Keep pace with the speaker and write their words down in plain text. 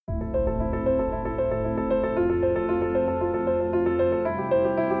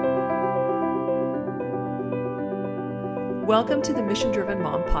Welcome to the Mission Driven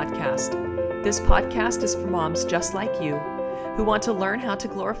Mom Podcast. This podcast is for moms just like you who want to learn how to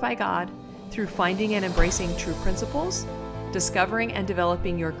glorify God through finding and embracing true principles, discovering and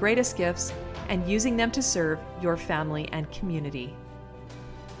developing your greatest gifts, and using them to serve your family and community.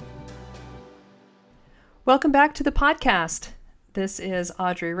 Welcome back to the podcast. This is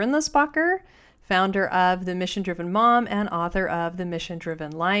Audrey Rindlisbacher, founder of The Mission Driven Mom and author of The Mission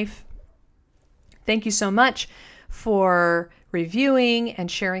Driven Life. Thank you so much for reviewing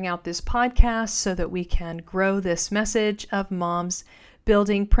and sharing out this podcast so that we can grow this message of moms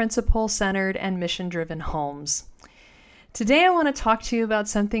building principle-centered and mission-driven homes. Today I want to talk to you about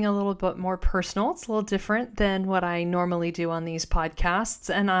something a little bit more personal. It's a little different than what I normally do on these podcasts,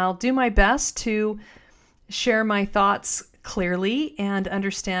 and I'll do my best to share my thoughts clearly and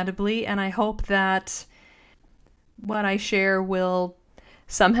understandably, and I hope that what I share will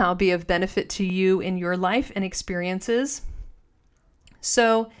somehow be of benefit to you in your life and experiences.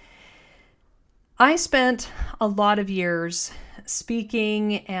 So I spent a lot of years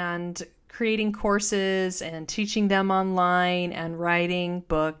speaking and creating courses and teaching them online and writing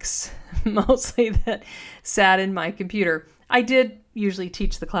books, mostly that sat in my computer. I did usually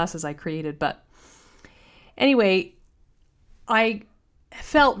teach the classes I created, but anyway, I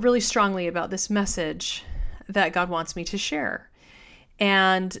felt really strongly about this message that God wants me to share,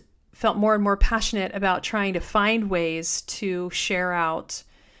 and felt more and more passionate about trying to find ways to share out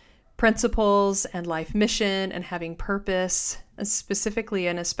principles and life mission and having purpose, specifically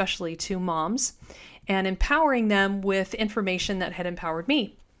and especially to moms, and empowering them with information that had empowered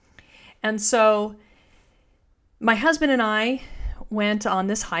me. And so my husband and I went on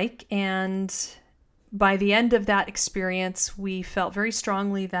this hike, and by the end of that experience, we felt very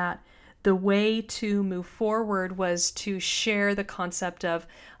strongly that the way to move forward was to share the concept of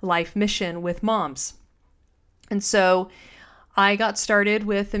life mission with moms. And so I got started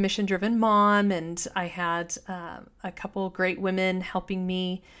with the Mission Driven Mom, and I had a couple great women helping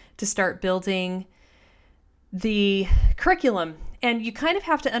me to start building the curriculum. And you kind of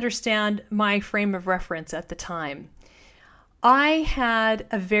have to understand my frame of reference at the time. I had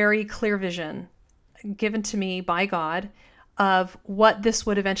a very clear vision given to me by God of what this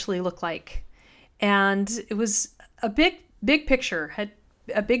would eventually look like. And it was a big picture, had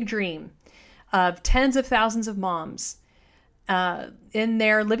a big dream of tens of thousands of moms in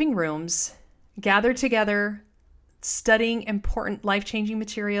their living rooms, gathered together, studying important life-changing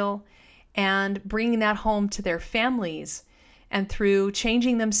material and bringing that home to their families. And through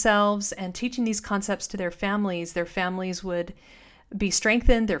changing themselves and teaching these concepts to their families would be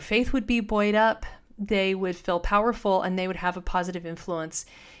strengthened, their faith would be buoyed up, they would feel powerful, and they would have a positive influence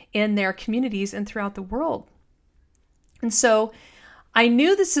in their communities and throughout the world. And so I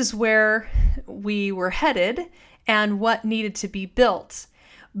knew this is where we were headed and what needed to be built.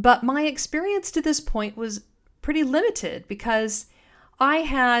 But my experience to this point was pretty limited because I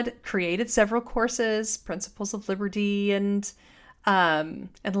had created several courses, Principles of Liberty and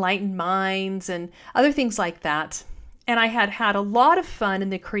Enlightened Minds and other things like that. And I had had a lot of fun in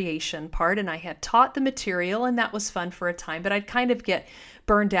the creation part, and I had taught the material, and that was fun for a time, but I'd kind of get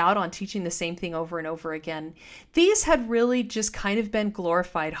burned out on teaching the same thing over and over again. These had really just kind of been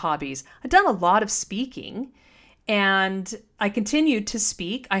glorified hobbies. I'd done a lot of speaking, and I continued to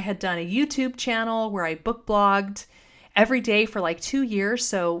speak. I had done a YouTube channel where I book blogged every day for like 2 years,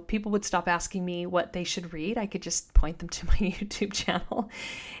 so people would stop asking me what they should read. I could just point them to my YouTube channel.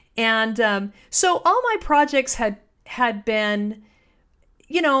 And so all my projects had been,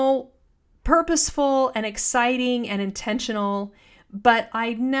 purposeful and exciting and intentional, but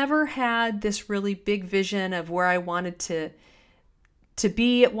I never had this really big vision of where I wanted to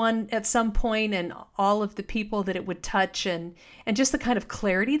be at some point, and all of the people that it would touch, and just the kind of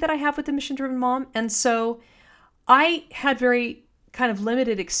clarity that I have with the Mission Driven Mom. And so I had very kind of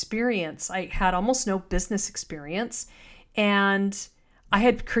limited experience. I had almost no business experience, and I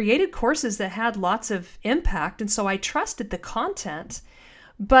had created courses that had lots of impact, and so I trusted the content,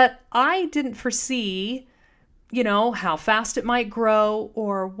 but I didn't foresee, how fast it might grow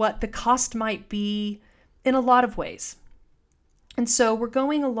or what the cost might be in a lot of ways. And so we're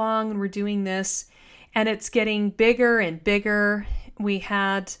going along and we're doing this, and it's getting bigger and bigger. We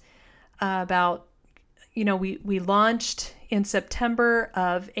had we launched in September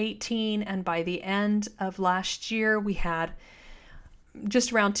of 18, and by the end of last year, we had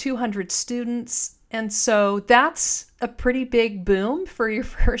just around 200 students. And so that's a pretty big boom for your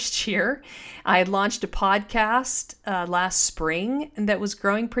first year. I had launched a podcast last spring, and that was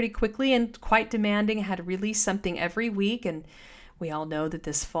growing pretty quickly and quite demanding. I had to release something every week, and We all know that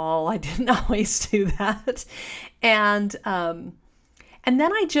this fall I didn't always do that. And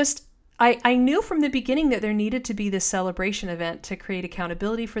then I knew from the beginning that there needed to be this celebration event to create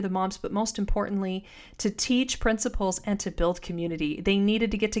accountability for the moms, but most importantly, to teach principles and to build community. They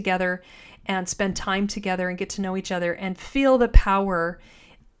needed to get together and spend time together and get to know each other and feel the power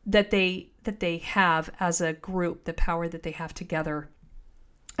that they have as a group, the power that they have together.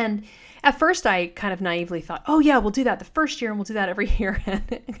 And at first I kind of naively thought, oh yeah, we'll do that the first year and we'll do that every year. And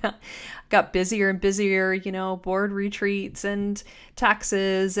it got busier and busier, board retreats and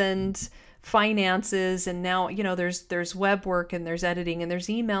taxes and finances. And now, there's web work and there's editing and there's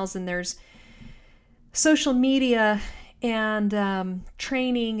emails and there's social media and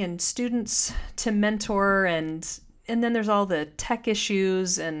training and students to mentor. And then there's all the tech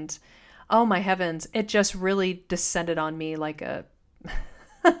issues and oh my heavens, it just really descended on me like a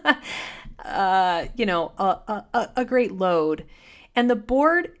great load. And the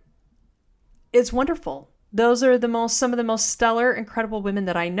board is wonderful. Those are some of the most stellar, incredible women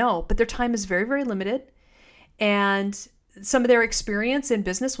that I know, but their time is very, very limited. And some of their experience in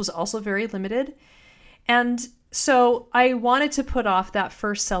business was also very limited. And so I wanted to put off that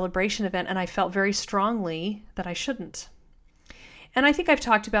first celebration event, and I felt very strongly that I shouldn't. And I think I've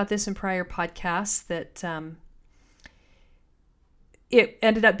talked about this in prior podcasts that, it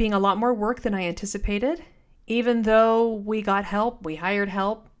ended up being a lot more work than I anticipated. Even though we got help, we hired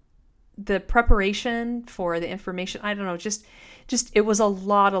help, the preparation for the information, I don't know, just it was a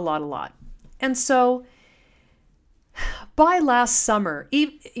lot. And so by last summer,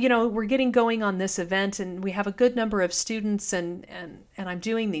 we're getting going on this event and we have a good number of students and I'm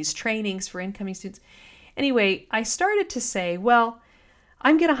doing these trainings for incoming students. Anyway, I started to say, well,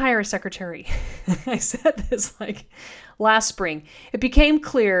 I'm going to hire a secretary. I said this last spring. It became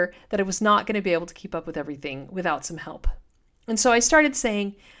clear that I was not going to be able to keep up with everything without some help. And so I started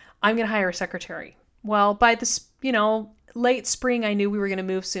saying, I'm going to hire a secretary. Well, by this, late spring, I knew we were going to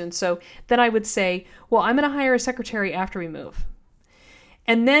move soon. So then I would say, well, I'm going to hire a secretary after we move.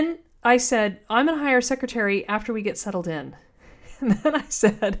 And then I said, I'm going to hire a secretary after we get settled in. And then I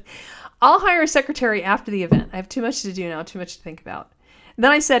said, I'll hire a secretary after the event. I have too much to do now, too much to think about. And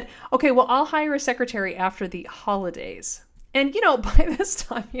then I said, okay, well, I'll hire a secretary after the holidays. And, by this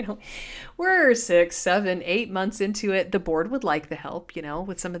time, we're 6, 7, 8 months into it. The board would like the help,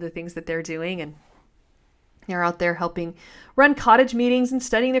 with some of the things that they're doing. And they're out there helping run cottage meetings and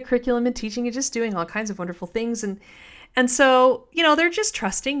studying the curriculum and teaching and just doing all kinds of wonderful things. And so, they're just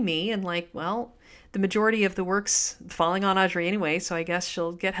trusting me and well, the majority of the work's falling on Audrey anyway, so I guess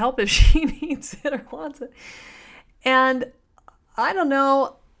she'll get help if she needs it or wants it. And I don't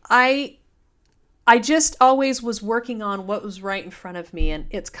know, I just always was working on what was right in front of me. And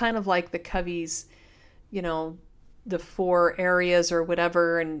it's kind of like the Covey's, the 4 areas or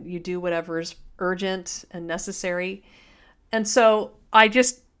whatever, and you do whatever's urgent and necessary. And so I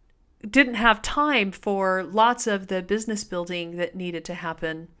just didn't have time for lots of the business building that needed to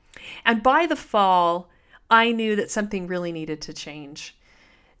happen. And by the fall, I knew that something really needed to change.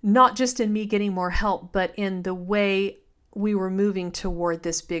 Not just in me getting more help, but in the way we were moving toward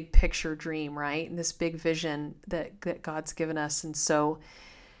this big picture dream, right? And this big vision that God's given us. And so,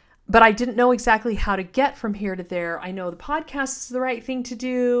 but I didn't know exactly how to get from here to there. I know the podcast is the right thing to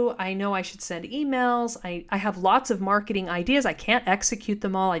do. I know I should send emails. I have lots of marketing ideas. I can't execute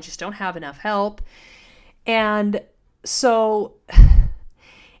them all. I just don't have enough help. And so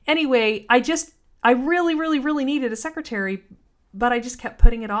anyway, I really, really, really needed a secretary, but I just kept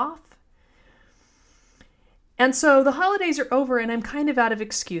putting it off. And so the holidays are over and I'm kind of out of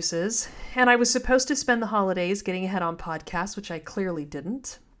excuses. And I was supposed to spend the holidays getting ahead on podcasts, which I clearly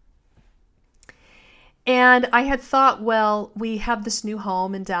didn't. And I had thought, well, we have this new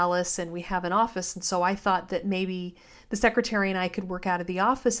home in Dallas and we have an office. And so I thought that maybe the secretary and I could work out of the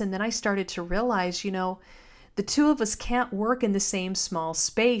office. And then I started to realize, the two of us can't work in the same small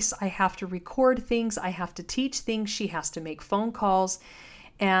space. I have to record things. I have to teach things. She has to make phone calls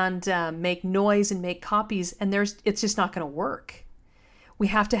and make noise and make copies. And it's just not going to work. We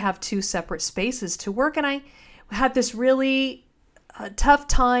have to have 2 separate spaces to work. And I had this really tough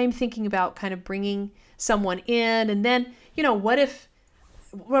time thinking about kind of bringing someone in. And then, what am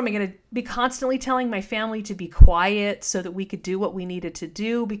I going to be constantly telling my family to be quiet so that we could do what we needed to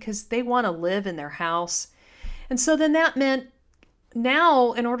do because they want to live in their house. And so then that meant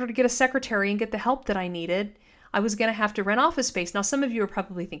now, in order to get a secretary and get the help that I needed, I was going to have to rent office space. Now, some of you are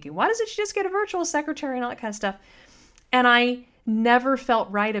probably thinking, why doesn't she just get a virtual secretary and all that kind of stuff? And I never felt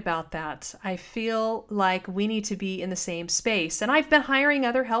right about that. I feel like we need to be in the same space. And I've been hiring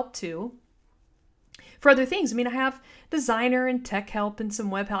other help too for other things. I mean, I have designer and tech help and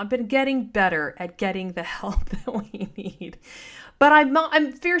some web help. I've been getting better at getting the help that we need. But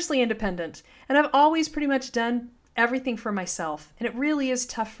I'm fiercely independent, and I've always pretty much done everything for myself. And it really is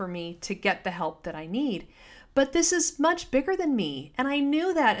tough for me to get the help that I need. But this is much bigger than me, and I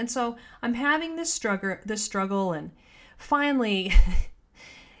knew that. And so I'm having this struggle, and finally,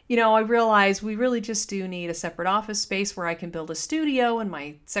 I realize we really just do need a separate office space where I can build a studio and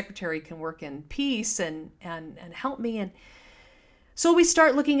my secretary can work in peace and help me. And so we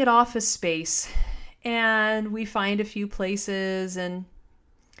start looking at office space, and we find a few places, and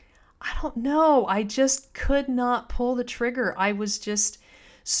I don't know, I just could not pull the trigger. I was just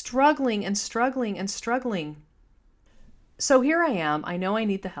struggling and struggling and struggling. So here I am. I know I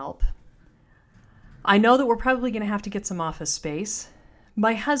need the help. I know that we're probably going to have to get some office space.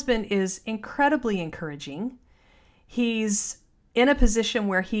 My husband is incredibly encouraging. He's in a position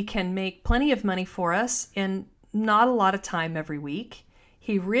where he can make plenty of money for us in not a lot of time every week.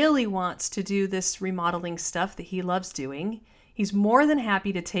 He really wants to do this remodeling stuff that he loves doing. He's more than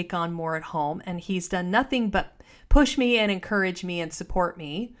happy to take on more at home, and he's done nothing but push me and encourage me and support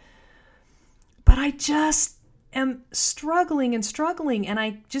me. But I just am struggling and struggling, and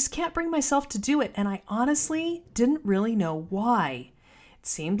I just can't bring myself to do it. And I honestly didn't really know why. It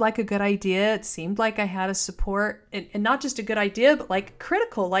seemed like a good idea. It seemed like I had a support, and not just a good idea, but like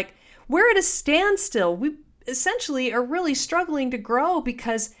critical, like we're at a standstill. We essentially are really struggling to grow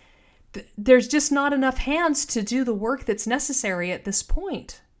because there's just not enough hands to do the work that's necessary at this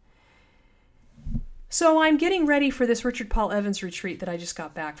point. So I'm getting ready for this Richard Paul Evans retreat that I just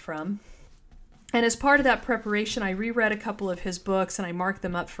got back from. And as part of that preparation, I reread a couple of his books and I marked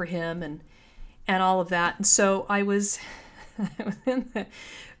them up for him and all of that. And so I was in the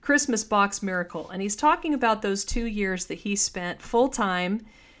Christmas Box Miracle, and he's talking about those 2 years that he spent full-time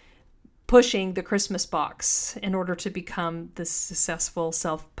pushing the Christmas box in order to become the successful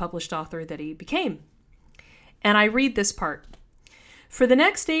self-published author that he became. And I read this part. For the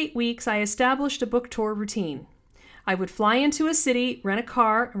next 8 weeks, I established a book tour routine. I would fly into a city, rent a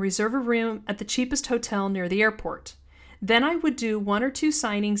car, and reserve a room at the cheapest hotel near the airport. Then I would do 1 or 2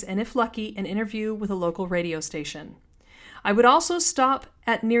 signings and, if lucky, an interview with a local radio station. I would also stop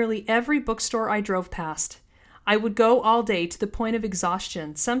at nearly every bookstore I drove past. I would go all day to the point of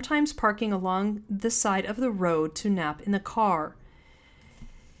exhaustion, sometimes parking along the side of the road to nap in the car.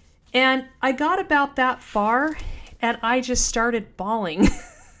 And I got about that far, and I just started bawling.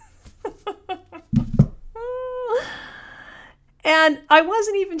 And I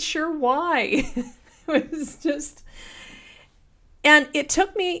wasn't even sure why. It was just... And it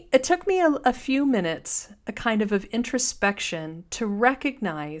took me a few minutes, a kind of introspection, to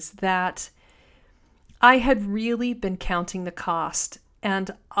recognize that I had really been counting the cost.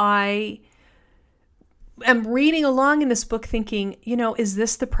 And I am reading along in this book thinking, is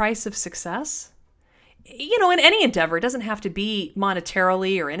this the price of success? In any endeavor, it doesn't have to be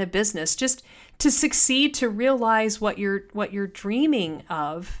monetarily or in a business, just to succeed, to realize what you're dreaming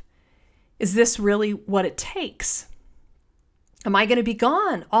of. Is this really what it takes? Am I going to be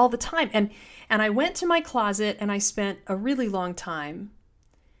gone all the time? And I went to my closet and I spent a really long time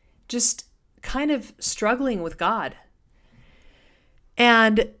just kind of struggling with God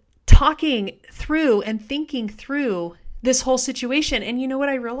and talking through and thinking through this whole situation. And you know what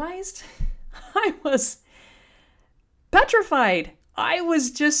I realized? I was petrified. I was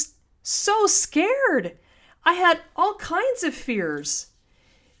just so scared. I had all kinds of fears.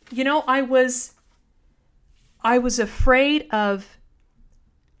 I was afraid of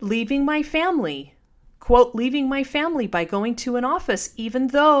leaving my family, quote, leaving my family by going to an office, even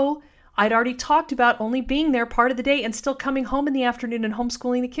though I'd already talked about only being there part of the day and still coming home in the afternoon and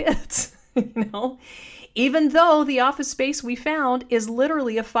homeschooling the kids, even though the office space we found is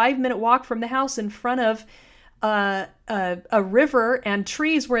literally a 5-minute walk from the house in front of a river and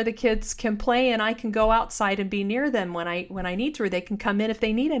trees where the kids can play, and I can go outside and be near them when I need to, or they can come in if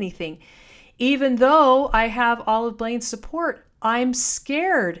they need anything. Even though I have all of Blaine's support, I'm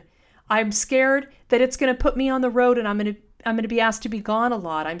scared. I'm scared that it's going to put me on the road and I'm going to be asked to be gone a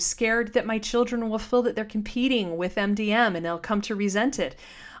lot. I'm scared that my children will feel that they're competing with MDM and they'll come to resent it.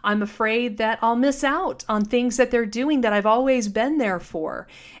 I'm afraid that I'll miss out on things that they're doing that I've always been there for.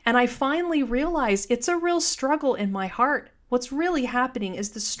 And I finally realized it's a real struggle in my heart. What's really happening is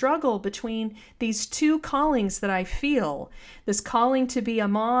the struggle between these two callings that I feel, this calling to be a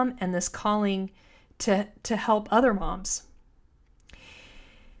mom and this calling to help other moms.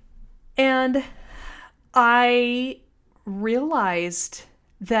 And I realized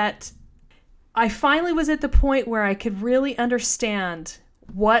that I finally was at the point where I could really understand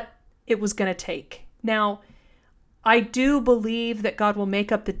what it was going to take. Now, I do believe that God will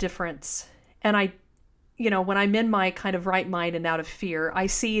make up the difference. And when I'm in my kind of right mind and out of fear, I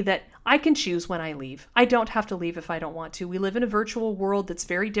see that I can choose when I leave. I don't have to leave if I don't want to. We live in a virtual world that's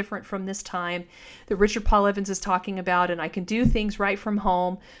very different from this time that Richard Paul Evans is talking about, and I can do things right from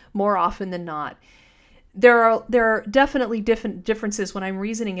home more often than not. There are definitely differences when I'm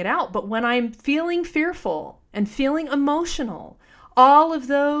reasoning it out, but when I'm feeling fearful and feeling emotional, all of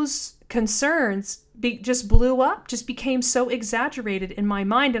those concerns just blew up, just became so exaggerated in my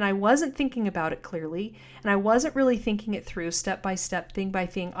mind, and I wasn't thinking about it clearly, and I wasn't really thinking it through step by step, thing by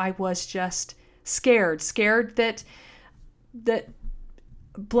thing. I was just scared that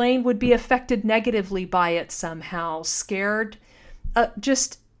Blaine would be affected negatively by it somehow, scared of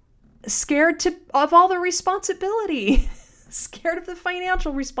all the responsibility, scared of the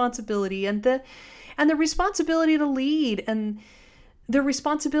financial responsibility and the responsibility to lead and the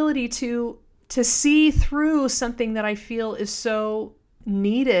responsibility to see through something that I feel is so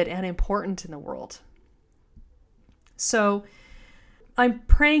needed and important in the world. So I'm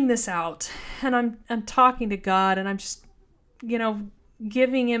praying this out, and I'm talking to God, and I'm just,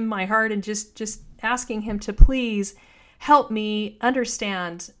 giving him my heart and just asking him to please help me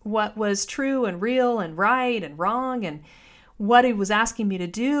understand what was true and real and right and wrong and what he was asking me to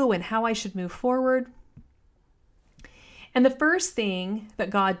do and how I should move forward. And the first thing that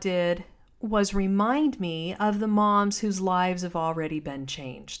God did was remind me of the moms whose lives have already been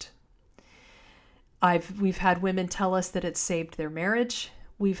changed. We've had women tell us that it's saved their marriage.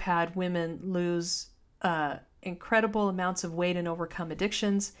 We've had women lose incredible amounts of weight and overcome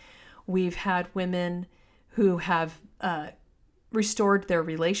addictions. We've had women who have restored their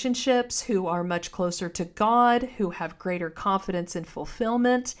relationships, who are much closer to God, who have greater confidence and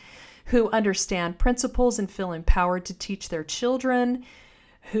fulfillment, who understand principles and feel empowered to teach their children,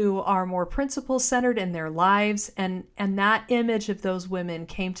 who are more principle-centered in their lives. And that image of those women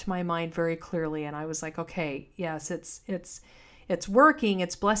came to my mind very clearly. And I was like, okay, yes, it's working,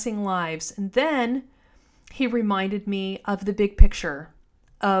 it's blessing lives. And then he reminded me of the big picture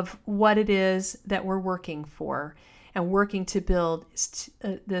of what it is that we're working for and working to build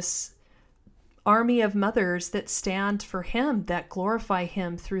this army of mothers that stand for him, that glorify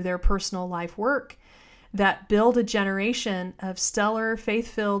him through their personal life work, that build a generation of stellar,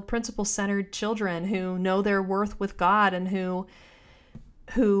 faith-filled, principle-centered children who know their worth with God and who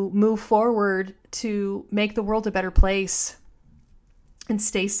move forward to make the world a better place and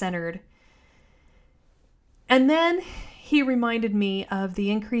stay centered. And then he reminded me of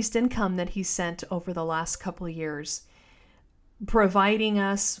the increased income that he sent over the last couple of years, providing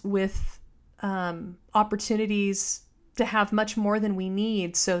us with opportunities to have much more than we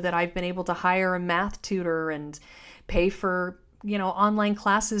need, so that I've been able to hire a math tutor and pay for, online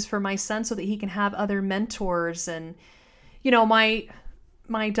classes for my son so that he can have other mentors. And,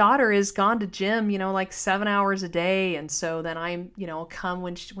 my daughter is gone to gym, like 7 hours a day. And so then I'm, come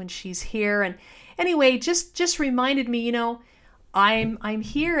when she's here. And anyway, just reminded me, I'm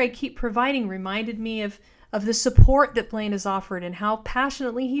here. I keep providing, reminded me of the support that Blaine has offered and how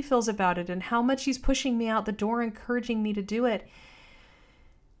passionately he feels about it and how much he's pushing me out the door, encouraging me to do it.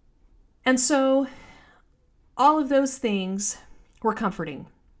 And so all of those things were comforting,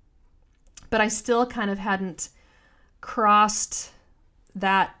 but I still kind of hadn't crossed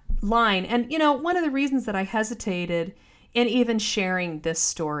that line. And, one of the reasons that I hesitated in even sharing this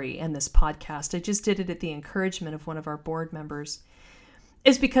story and this podcast, I just did it at the encouragement of one of our board members,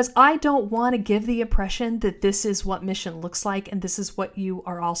 is because I don't want to give the impression that this is what mission looks like and this is what you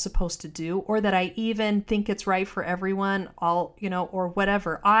are all supposed to do, or that I even think it's right for everyone, or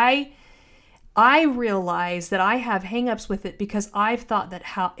whatever. I realize that I have hangups with it because I've thought that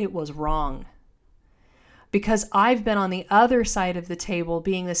how it was wrong. Because I've been on the other side of the table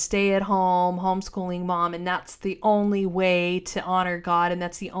being the stay-at-home, homeschooling mom, and that's the only way to honor God, and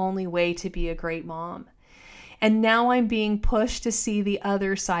that's the only way to be a great mom. And now I'm being pushed to see the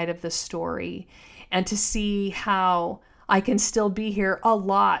other side of the story and to see how I can still be here a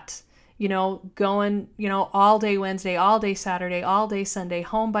lot, going, all day Wednesday, all day Saturday, all day Sunday,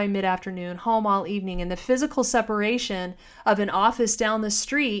 home by mid-afternoon, home all evening. And the physical separation of an office down the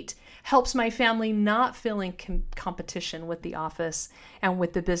street helps my family not feel in competition with the office and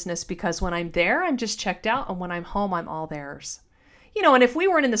with the business, because when I'm there, I'm just checked out. And when I'm home, I'm all theirs. And if we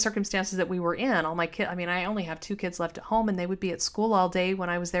weren't in the circumstances that we were in, all my kids, I only have 2 kids left at home and they would be at school all day when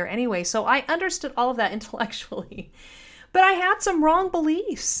I was there anyway. So I understood all of that intellectually, but I had some wrong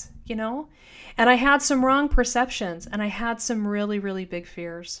beliefs, and I had some wrong perceptions, and I had some really, really big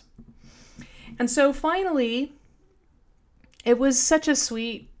fears. And so finally, it was such a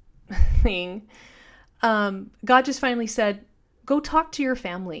sweet thing. God just finally said, go talk to your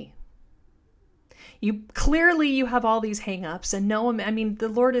family. You have all these hangups, and the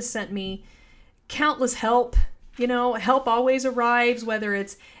Lord has sent me countless help. Help always arrives, whether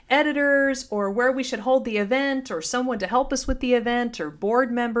it's editors or where we should hold the event or someone to help us with the event or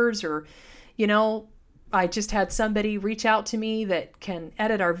board members or, I just had somebody reach out to me that can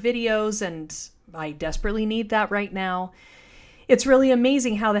edit our videos, and I desperately need that right now. It's really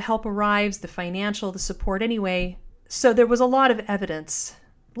amazing how the help arrives, the financial, the support anyway. So there was a lot of evidence,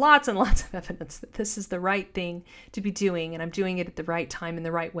 lots and lots of evidence that this is the right thing to be doing, and I'm doing it at the right time in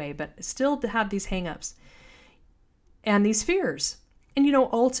the right way, but still to have these hangups and these fears. And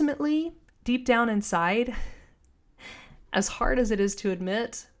ultimately, deep down inside, as hard as it is to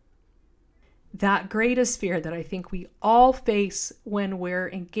admit, that greatest fear that I think we all face when we're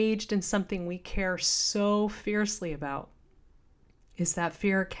engaged in something we care so fiercely about is that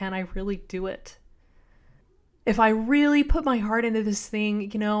fear, can I really do it? If I really put my heart into this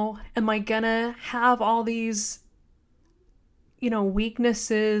thing, am I gonna have all these,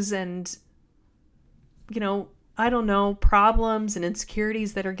 weaknesses and, I don't know, problems and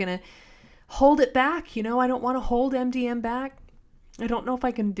insecurities that are gonna hold it back? I don't want to hold MDM back. I don't know if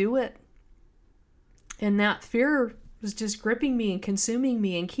I can do it. And that fear was just gripping me and consuming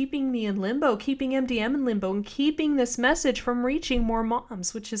me and keeping me in limbo, keeping MDM in limbo, and keeping this message from reaching more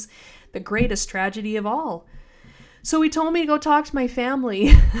moms, which is the greatest tragedy of all. So he told me to go talk to my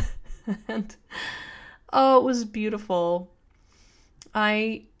family. And it was beautiful.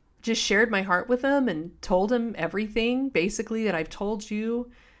 I just shared my heart with them and told them everything, basically, that I've told you.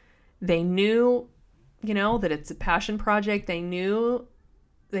 They knew, that it's a passion project. They knew,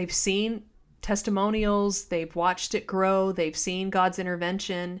 they've seen testimonials, they've watched it grow, they've seen God's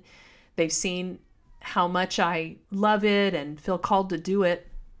intervention, they've seen how much I love it and feel called to do it.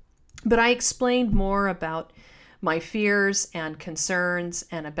 But I explained more about my fears and concerns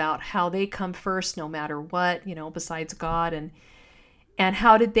and about how they come first no matter what, besides God, and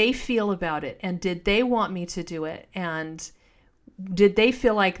how did they feel about it, and did they want me to do it, and did they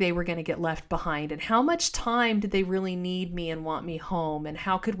feel like they were going to get left behind, and how much time did they really need me and want me home, and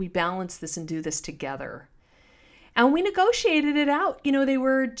how could we balance this and do this together? And we negotiated it out. They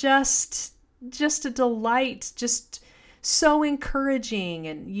were just a delight, just so encouraging,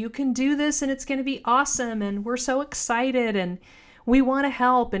 and you can do this and it's going to be awesome, and we're so excited, and we want to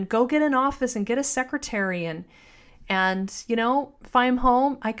help, and go get an office and get a secretary, and if I'm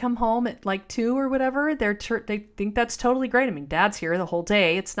home, I come home at like 2 or whatever, they think that's totally great. I mean, Dad's here the whole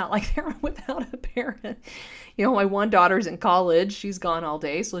day. It's not like they're without a parent. My one daughter's in college. She's gone all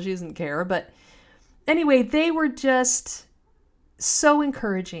day, so she doesn't care. But anyway, they were just so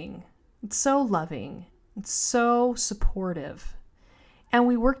encouraging, so loving, and so supportive. And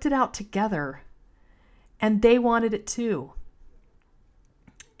we worked it out together. And they wanted it too.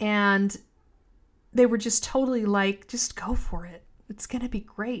 And they were just totally like, just go for it. It's going to be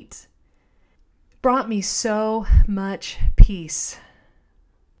great. Brought me so much peace.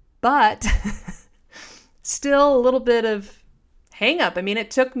 But still a little bit of hang up. I mean,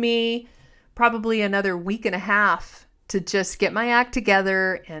 it took me probably another week and a half to just get my act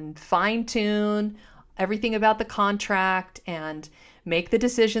together and fine tune everything about the contract and make the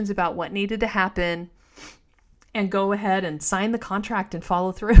decisions about what needed to happen and go ahead and sign the contract and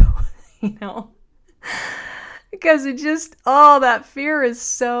follow through, because it just, that fear is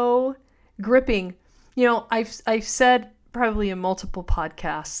so gripping. I've said probably in multiple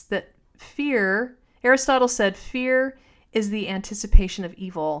podcasts that Aristotle said fear is the anticipation of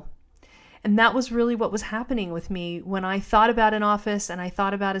evil. And that was really what was happening with me when I thought about an office and I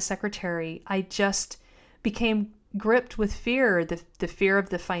thought about a secretary. I just became gripped with fear, the fear of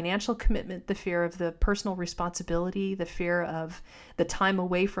the financial commitment, the fear of the personal responsibility, the fear of the time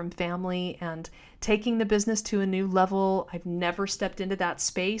away from family and taking the business to a new level. I've never stepped into that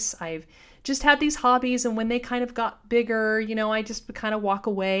space. I've just had these hobbies, and when they kind of got bigger, I just would kind of walk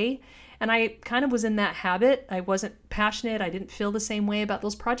away. And I kind of was in that habit. I wasn't passionate. I didn't feel the same way about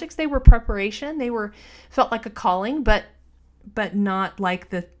those projects. They were preparation. Felt like a calling, but not like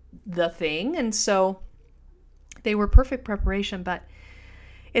the thing. And so they were perfect preparation, but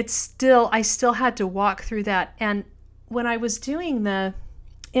I still had to walk through that. And when I was doing the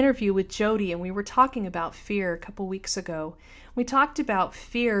interview with Jody and we were talking about fear a couple weeks ago, we talked about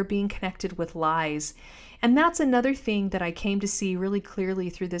fear being connected with lies. And that's another thing that I came to see really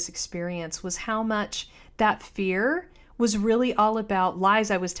clearly through this experience, was how much that fear was really all about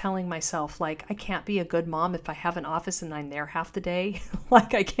lies I was telling myself, like I can't be a good mom if I have an office and I'm there half the day.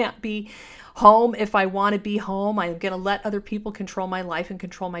 Like I can't be home if I want to be home. I'm going to let other people control my life and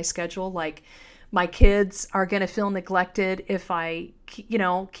control my schedule. Like my kids are going to feel neglected if I,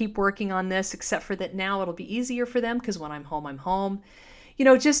 keep working on this, except for that now it'll be easier for them because when I'm home, I'm home.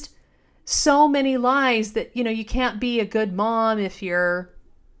 Just so many lies that, you can't be a good mom if you're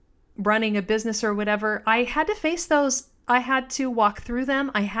running a business or whatever. I had to face those. I had to walk through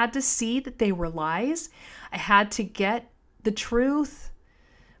them. I had to see that they were lies. I had to get the truth,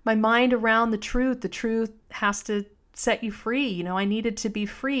 my mind around the truth. The truth has to set you free. I needed to be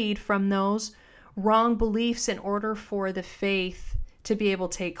freed from those wrong beliefs in order for the faith to be able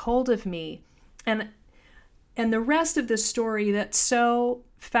to take hold of me. And the rest of the story that's so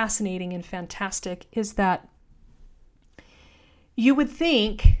fascinating and fantastic is that you would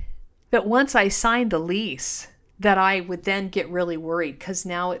think that once I signed the lease, that I would then get really worried because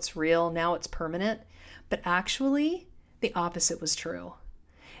now it's real, now it's permanent. But actually, the opposite was true.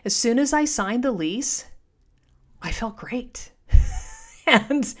 As soon as I signed the lease, I felt great.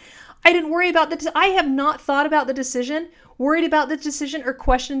 And I didn't worry about I have not thought about the decision, worried about the decision, or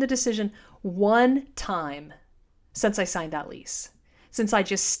questioned the decision one time since I signed that lease. Since I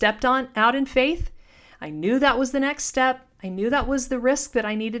just stepped out in faith, I knew that was the next step. I knew that was the risk that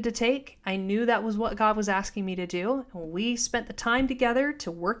I needed to take. I knew that was what God was asking me to do. And we spent the time together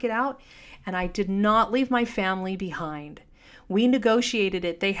to work it out, and I did not leave my family behind. We negotiated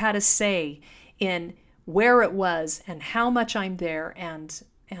it. They had a say in where it was and how much I'm there and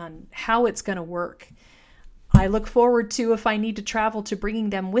how it's going to work. I look forward to, if I need to travel, to bringing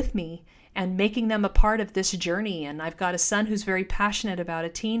them with me and making them a part of this journey. And I've got a son who's very passionate about a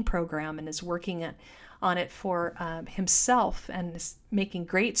teen program and is working on it for himself and is making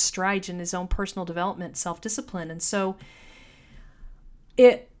great strides in his own personal development, self-discipline. And so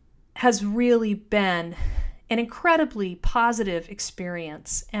it has really been an incredibly positive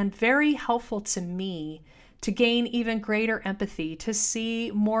experience and very helpful to me to gain even greater empathy, to see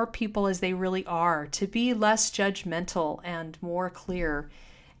more people as they really are, to be less judgmental and more clear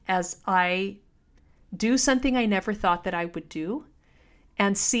as I do something I never thought that I would do,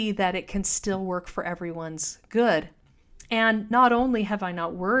 and see that it can still work for everyone's good. And not only have I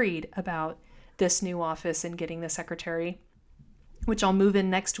not worried about this new office and getting the secretary, which I'll move in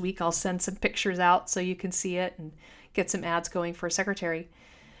next week. I'll send some pictures out so you can see it and get some ads going for a secretary.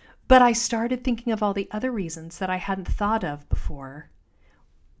 But I started thinking of all the other reasons that I hadn't thought of before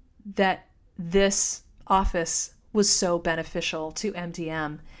that this office was so beneficial to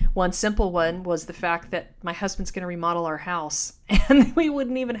MDM. One simple one was the fact that my husband's going to remodel our house, and we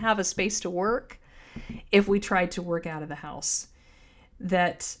wouldn't even have a space to work if we tried to work out of the house.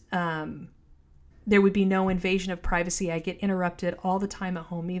 That there would be no invasion of privacy. I get interrupted all the time at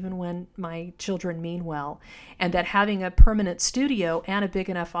home, even when my children mean well. And that having a permanent studio and a big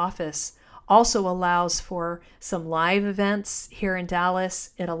enough office also allows for some live events here in Dallas.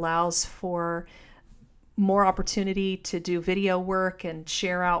 It allows for more opportunity to do video work and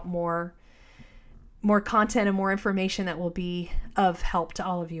share out more content and more information that will be of help to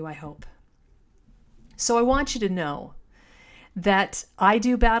all of you, I hope. So I want you to know that I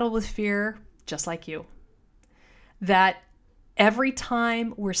do battle with fear just like you. That every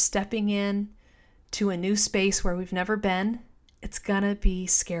time we're stepping in to a new space where we've never been, it's gonna be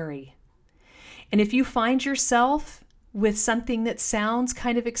scary. And if you find yourself with something that sounds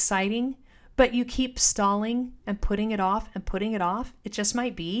kind of exciting, but you keep stalling and putting it off, it just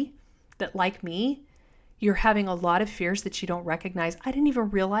might be that, like me, you're having a lot of fears that you don't recognize. I didn't even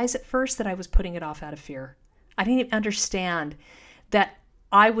realize at first that I was putting it off out of fear. I didn't even understand that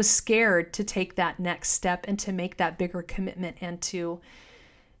I was scared to take that next step and to make that bigger commitment and to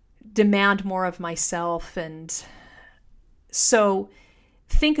demand more of myself. And so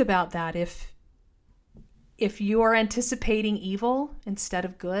think about that. If you're anticipating evil instead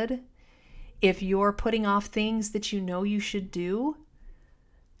of good, if you're putting off things that you know you should do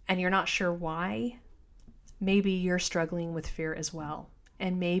and you're not sure why, maybe you're struggling with fear as well.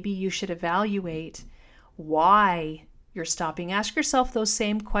 And maybe you should evaluate why you're stopping. Ask yourself those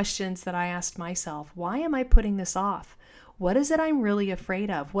same questions that I asked myself. Why am I putting this off? What is it I'm really afraid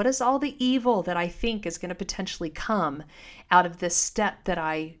of? What is all the evil that I think is going to potentially come out of this step that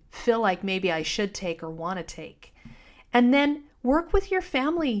I feel like maybe I should take or want to take? And then work with your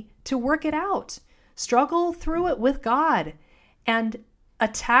family to work it out. Struggle through it with God and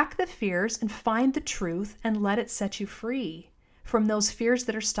attack the fears and find the truth and let it set you free from those fears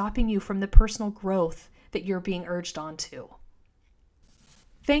that are stopping you from the personal growth that you're being urged on to.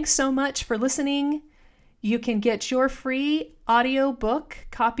 Thanks so much for listening. You can get your free audiobook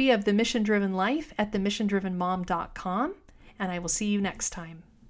copy of The Mission Driven Life at themissiondrivenmom.com, and I will see you next time.